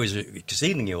 so it was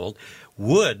exceedingly old.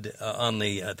 Wood on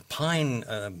the pine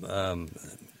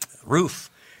roof,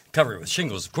 covered with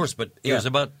shingles, of course, but it was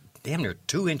about damn near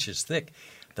 2 inches thick.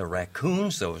 The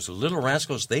raccoons, those little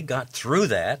rascals, they got through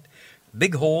that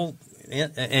big hole.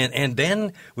 And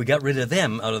then we got rid of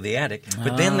them out of the attic.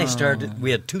 But then they started.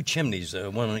 We had 2 chimneys,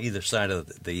 one on either side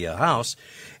of the house,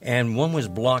 and one was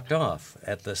blocked off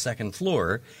at the second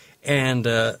floor, and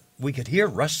we could hear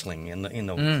rustling in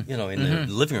the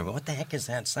living room. What the heck is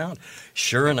that sound?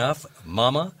 Sure enough,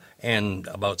 Mama and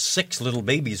about 6 little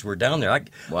babies were down there. I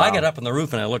got up on the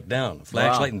roof and I looked down,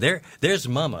 flashlight, and there's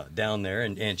Mama down there,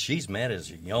 and she's mad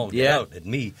as all get out at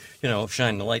me,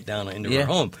 shining the light down into her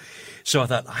home. So I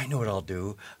thought, I know what I'll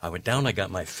do. I went down, I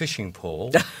got my fishing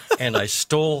pole, and I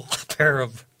stole a pair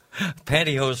of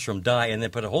pantyhose from Di, and then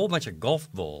put a whole bunch of golf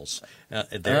balls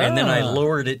there. And then I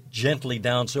lowered it gently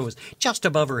down so it was just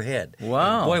above her head.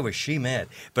 Wow. And boy, was she mad.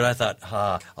 But I thought,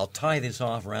 I'll tie this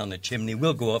off around the chimney.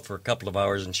 We'll go up for a couple of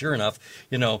hours, and sure enough,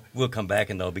 we'll come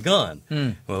back and they'll be gone.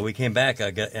 Well, we came back,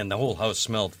 and the whole house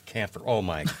smelled camphor. Oh,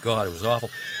 my God, it was awful.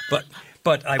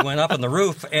 But I went up on the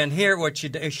roof, and here what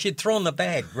she'd thrown the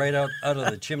bag right out of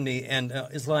the chimney, and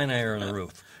is lying there on the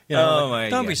roof.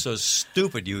 Don't be so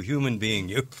stupid, you human being,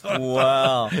 you.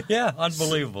 Wow. Yeah,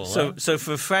 unbelievable. So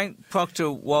for Frank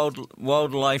Proctor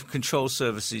Wildlife Control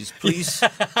Services, please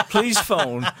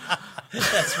phone.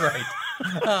 That's right.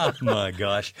 Oh, my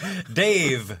gosh.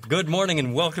 Dave, good morning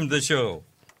and welcome to the show.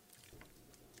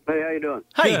 Hey, how you doing?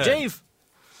 Hi, Dave.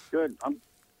 Good.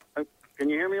 Can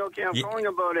you hear me okay? I'm calling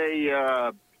about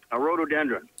a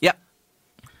rhododendron. Yeah.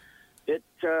 It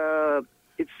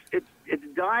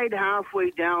died halfway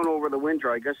down over the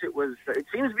winter. I guess it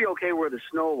seems to be okay where the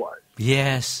snow was.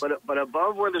 Yes. But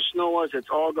above where the snow was, it's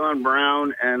all gone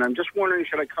brown, and I'm just wondering,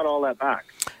 should I cut all that back?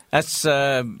 That's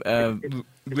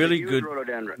really good.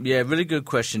 Rhododendron. Yeah, really good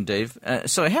question, Dave.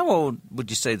 So how old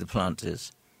would you say the plant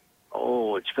is?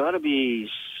 Oh, it's got to be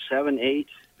 7, 8.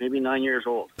 Maybe 9 years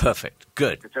old. Perfect.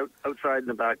 Good. It's outside in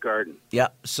the back garden. Yeah.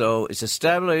 So it's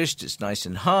established. It's nice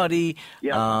and hardy.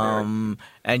 Yeah.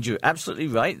 And you're absolutely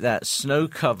right. That snow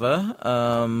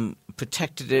cover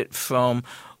protected it from.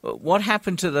 What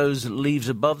happened to those leaves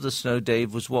above the snow,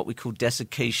 Dave, was what we call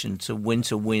desiccation to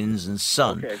winter winds and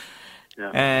sun. Okay. Yeah.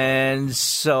 And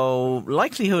so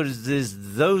likelihood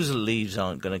is those leaves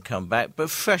aren't going to come back, but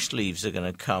fresh leaves are going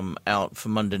to come out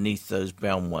from underneath those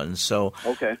brown ones. So,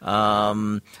 okay.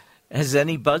 Has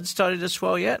any buds started to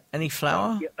swell yet? Any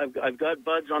flower? Yeah, I've got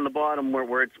buds on the bottom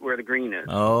where the green is.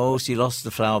 Oh, so you lost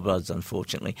the flower buds,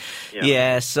 unfortunately.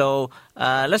 Yeah. So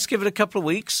let's give it a couple of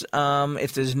weeks.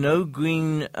 If there's no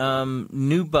green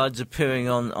new buds appearing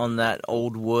on that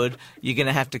old wood, you're going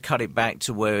to have to cut it back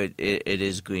to where it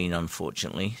is green,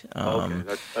 unfortunately.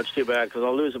 Okay, that's too bad because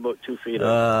I'll lose about 2 feet.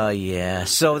 Yeah.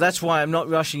 So that's why I'm not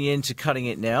rushing you into cutting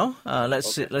it now.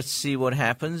 Let's see what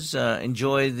happens.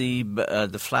 Enjoy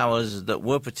the flowers that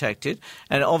were protected,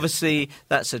 and obviously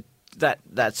that's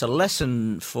a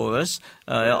lesson for us.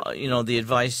 The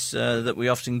advice that we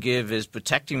often give is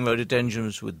protecting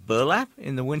rhododendrons with burlap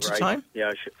in the wintertime. Right.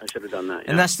 Yeah, I should have done that. Yeah.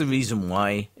 And that's the reason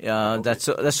why.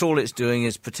 That's all it's doing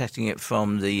is protecting it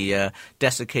from the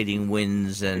desiccating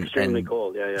winds and extremely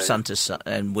cold. Yeah. sun to sun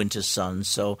and winter sun.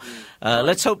 So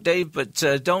let's hope, Dave, but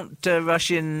don't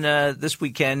rush in this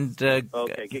weekend.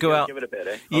 Okay, go out. Give it a bit,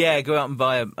 eh? Yeah, go out and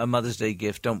buy a Mother's Day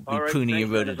gift. Don't be pruning your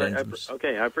rhododendrons.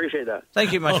 Okay, I appreciate that.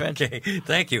 Thank you, my friend. Okay,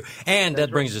 thank you. And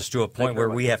that brings us to a point where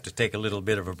we have to take a little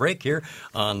bit of a break here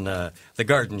on the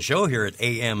Garden Show here at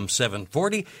AM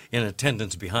 740. In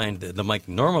attendance behind the mic,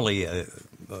 normally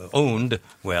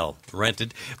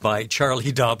rented by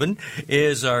Charlie Dobbin,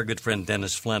 is our good friend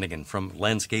Dennis Flanagan from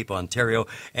Landscape Ontario.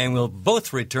 And we'll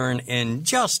both return in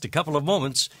just a couple of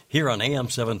moments here on AM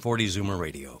 740 Zoomer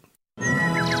Radio.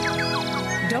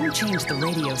 Don't change the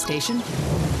radio station.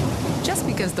 Just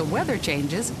because the weather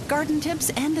changes, garden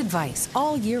tips and advice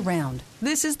all year round.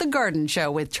 This is The Garden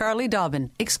Show with Charlie Dobbin,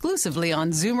 exclusively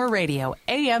on Zoomer Radio,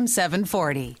 AM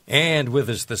 740. And with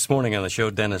us this morning on the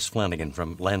show, Dennis Flanagan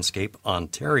from Landscape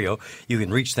Ontario. You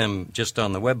can reach them just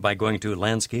on the web by going to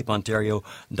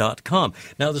landscapeontario.com.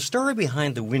 Now, the story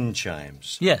behind the wind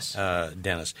chimes. Yes.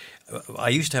 Dennis, I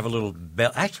used to have a little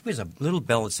bell. Actually, it was a little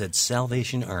bell that said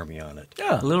Salvation Army on it.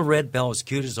 Yeah. A little red bell, as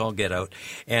cute as all get out.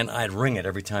 And I'd ring it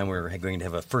every time we were going to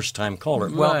have a first-time caller.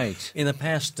 Right. Well, in the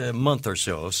past month or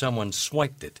so, someone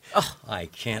swiped it. Oh. I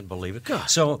can't believe it. God.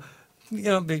 So, you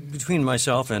know, between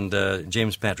myself and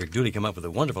James Patrick Dooley come up with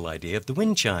a wonderful idea of the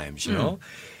wind chimes, you know.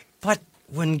 But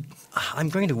when I'm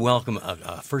going to welcome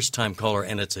a first-time caller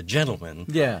and it's a gentleman,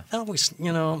 I always,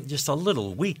 you know, just a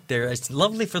little weak there. It's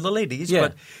lovely for the ladies,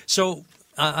 but so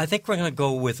I think we're going to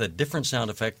go with a different sound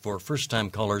effect for first-time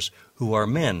callers who are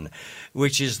men,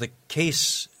 which is the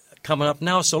case coming up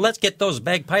now. So let's get those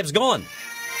bagpipes going.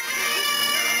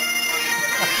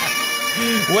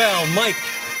 Well, Mike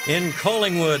in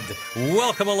Collingwood,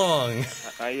 welcome along.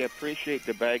 I appreciate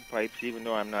the bagpipes, even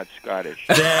though I'm not Scottish.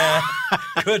 Yeah,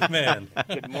 good man.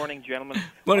 Good morning, gentlemen.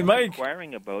 Morning, what Mike. I'm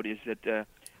inquiring about is that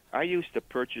I used to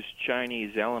purchase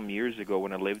Chinese elm years ago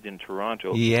when I lived in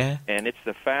Toronto. Yeah. And it's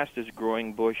the fastest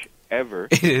growing bush ever.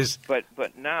 It is. But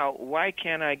now, why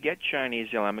can't I get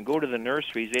Chinese elm? I go to the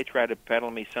nurseries, they try to peddle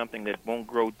me something that won't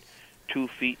grow 2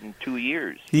 feet in 2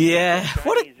 years. Yeah.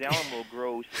 Chinese elm will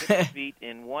grow 6 feet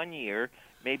in 1 year,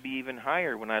 maybe even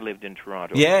higher when I lived in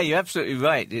Toronto. Yeah, you're absolutely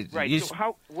right. Right.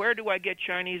 So where do I get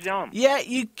Chinese elm? Yeah,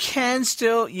 you can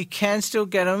still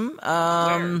get them.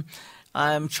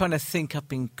 I'm trying to think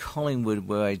up in Collingwood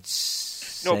where I'd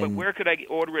No, but where could I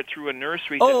order it through a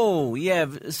nursery? Oh, yeah,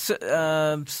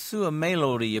 through a mail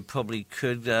order you probably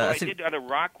could. I did out of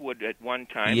Rockwood at one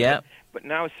time. Yeah. But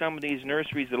now some of these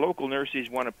nurseries, the local nurseries,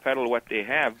 want to peddle what they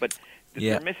have, but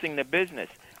they're missing the business.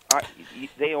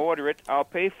 They order it, I'll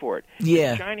pay for it.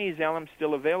 Yeah. Is Chinese elm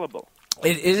still available?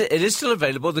 It is still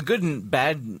available. The good and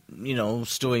bad,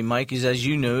 story, Mike, is, as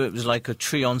you know, it was like a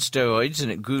tree on steroids, and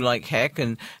it grew like heck.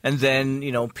 And then,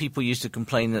 people used to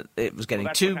complain that it was getting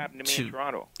that's what happened to me in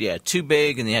Toronto. Yeah, too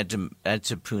big, and they had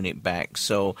to prune it back.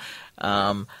 So,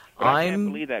 I can't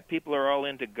believe that. People are all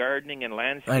into gardening and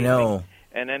landscaping. I know.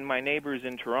 And then my neighbors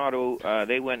in Toronto,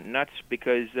 they went nuts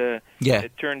because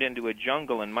it turned into a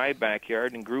jungle in my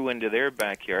backyard and grew into their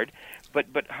backyard.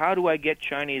 But how do I get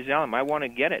Chinese elm? I want to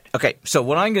get it. Okay, so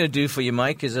what I'm going to do for you,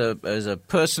 Mike, is a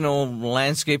personal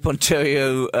Landscape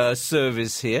Ontario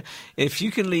service here. If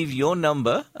you can leave your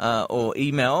number or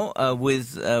email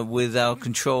with our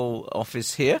control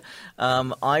office here,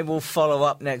 I will follow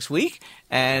up next week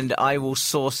and I will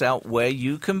source out where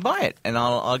you can buy it, and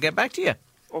I'll get back to you.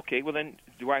 Okay, well then,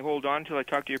 do I hold on till I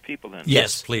talk to your people then?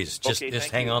 Yes, please. Just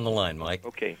hang on the line, Mike.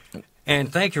 Okay. And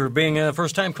thank you for being a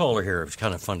first-time caller here. It was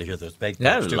kind of fun to hear those bagpipes.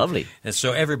 That was too. lovely. And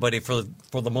so everybody, for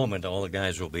the moment, all the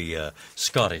guys will be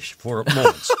Scottish for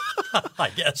moments, I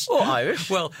guess. Or Irish.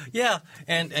 Well, yeah,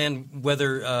 and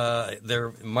whether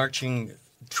they're marching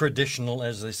traditional,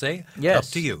 as they say, yes.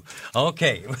 Up to you.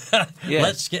 Okay,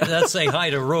 let's say hi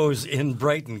to Rose in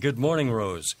Brighton. Good morning,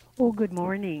 Rose. Oh, good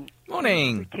morning.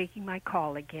 Morning. Thanks for taking my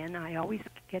call again. I always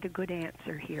get a good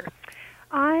answer here.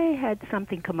 I had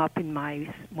something come up in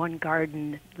my one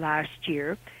garden last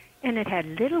year, and it had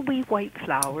little wee white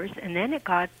flowers, and then it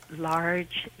got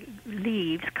large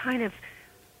leaves, kind of,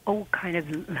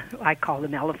 I call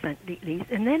them elephant leaves,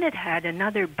 and then it had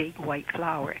another big white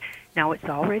flower. Now it's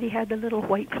already had the little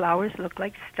white flowers, look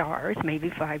like stars, maybe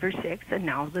 5 or 6, and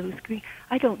now those green.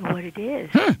 I don't know what it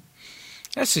is.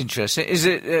 That's interesting. Is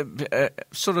it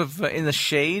sort of in the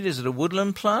shade? Is it a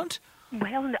woodland plant?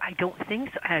 Well, I don't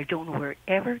think so. I don't know where it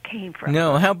ever came from.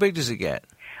 No, how big does it get?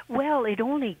 Well, it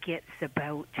only gets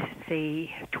about,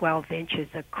 say, 12 inches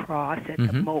across at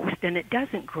the most, and it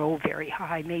doesn't grow very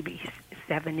high, maybe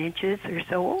 7 inches or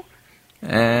so. Okay.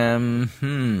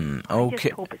 I just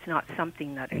hope it's not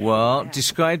something that. Well,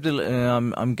 describe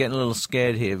the. I'm getting a little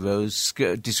scared here, Rose.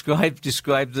 Describe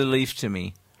the leaf to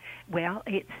me. Well,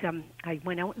 it's I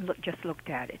went out and just looked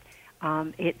at it.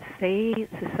 It's the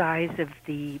size of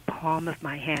the palm of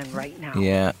my hand right now.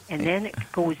 Yeah. And then it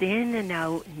goes in and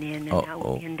out and in and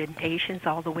out, indentations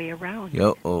all the way around.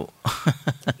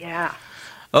 Yeah.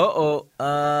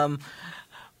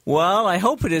 Well, I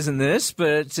hope it isn't this,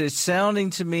 but it's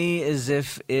sounding to me as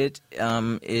if it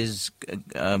is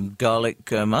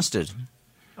garlic mustard.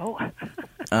 Oh.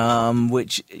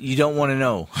 Which you don't want to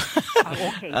know.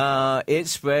 Okay. It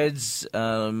spreads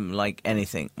like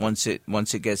anything once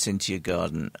it gets into your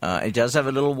garden. It does have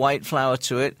a little white flower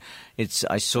to it.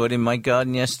 I saw it in my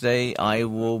garden yesterday. I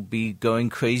will be going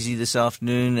crazy this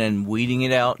afternoon and weeding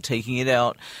it out, taking it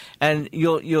out, and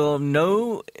you'll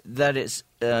know that it's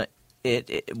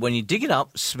when you dig it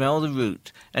up, smell the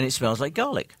root, and it smells like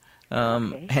garlic.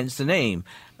 Hence the name.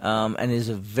 And is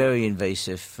a very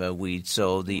invasive weed.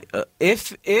 So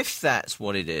if that's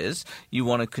what it is, you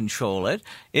want to control it.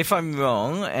 If I'm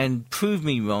wrong, and prove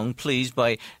me wrong, please,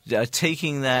 by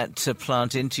taking that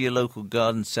plant into your local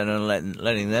garden center and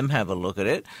letting them have a look at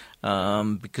it,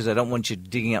 because I don't want you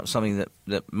digging up something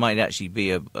that might actually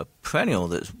be a perennial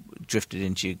that's drifted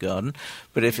into your garden.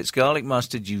 But if it's garlic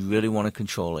mustard, you really want to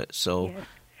control it. So, yes.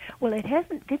 Well, it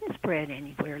didn't spread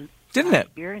anywhere. Didn't it?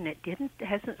 Year, and it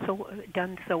hasn't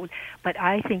done so. But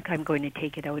I think I'm going to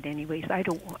take it out anyways.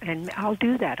 And I'll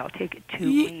do that. I'll take it to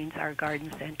Wayne's, our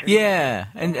garden center. Yeah,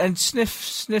 and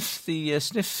sniff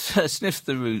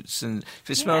the roots, and if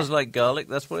it smells like garlic,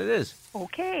 that's what it is.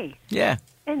 Okay. Yeah.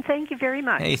 And thank you very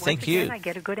much. Hey, thank you. I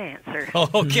get a good answer.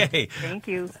 Okay. Thank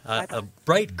you. A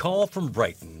bright call from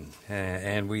Brighton.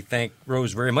 And we thank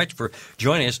Rose very much for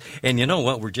joining us. And you know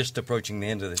what? We're just approaching the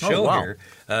end of the show here.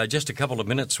 Just a couple of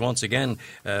minutes once again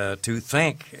to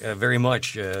thank very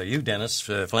much you, Dennis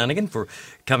Flanagan, for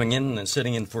coming in and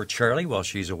sitting in for Charlie while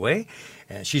she's away.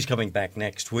 She's coming back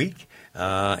next week.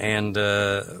 And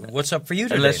what's up for you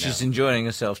today? Unless she's enjoying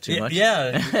herself too much.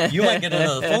 Yeah, you might get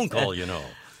another phone call, you know.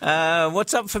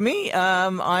 What's up for me?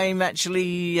 I'm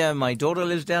actually, my daughter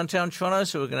lives downtown Toronto,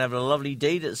 so we're going to have a lovely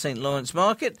date at St. Lawrence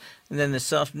Market. And then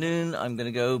this afternoon, I'm going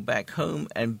to go back home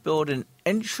and build an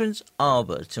entrance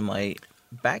arbor to my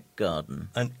back garden.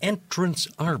 An entrance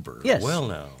arbor? Yes. Well,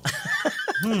 now.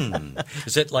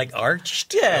 Is it like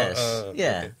arched? Yes.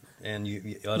 Yeah. Okay. And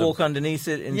you walk underneath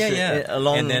it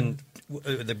along. And then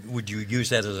would you use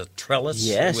that as a trellis?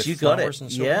 Yes, with you got it.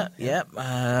 And so Yeah.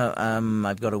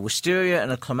 I've got a wisteria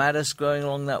and a clematis growing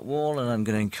along that wall, and I'm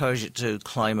going to encourage it to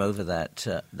climb over that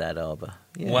arbor.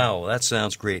 Yeah. Wow, that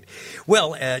sounds great.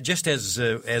 Well, just as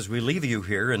we leave you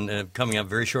here, and coming up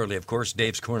very shortly, of course,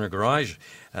 Dave's Corner Garage,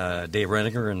 Dave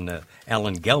Reniger and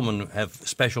Alan Gelman have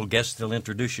special guests they'll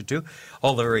introduce you to.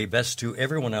 All the very best to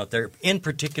everyone out there, in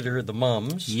particular the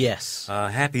moms. Yes.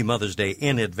 Happy Mother's Day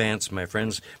in advance, my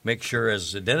friends. Make sure,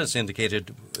 as Dennis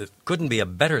indicated, it couldn't be a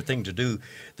better thing to do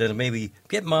than maybe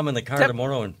get Mom in the car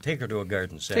tomorrow and take her to a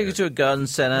garden center. Take her to a garden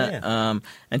center. Yeah.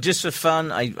 And just for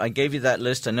fun, I gave you that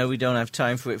list. I know we don't have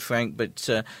time for it, Frank, but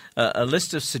a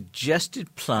list of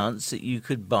suggested plants that you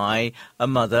could buy a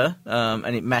mother,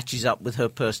 and it matches up with her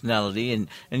personality, and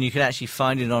you can actually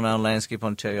find it on our Landscape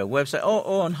Ontario website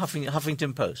or on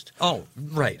Huffington Post. Oh,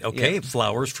 right. Okay. Yeah.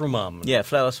 Flowers for Mom. Yeah,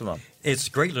 flowers for Mom. It's a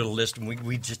great little list, and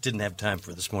we just didn't have time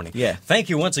for this morning. Yeah. Thank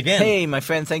you once again. Hey, my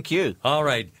friend, thank you. All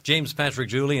right. James Patrick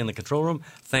Julie in the control room.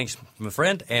 Thanks, my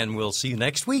friend, and we'll see you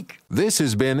next week. This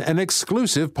has been an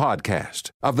exclusive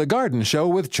podcast of The Garden Show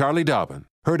with Charlie Dobbin.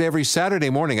 Heard every Saturday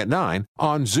morning at 9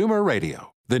 on Zoomer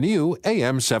Radio, the new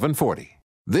AM 740.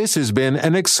 This has been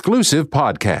an exclusive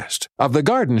podcast of The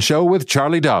Garden Show with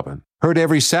Charlie Dobbin. Heard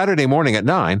every Saturday morning at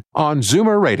 9 on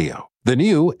Zoomer Radio, the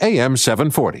new AM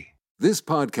 740. This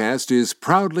podcast is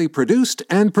proudly produced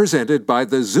and presented by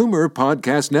the Zoomer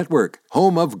Podcast Network,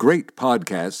 home of great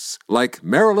podcasts like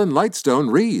Marilyn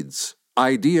Lightstone Reads,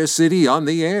 Idea City on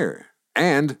the Air,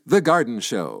 and The Garden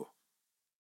Show.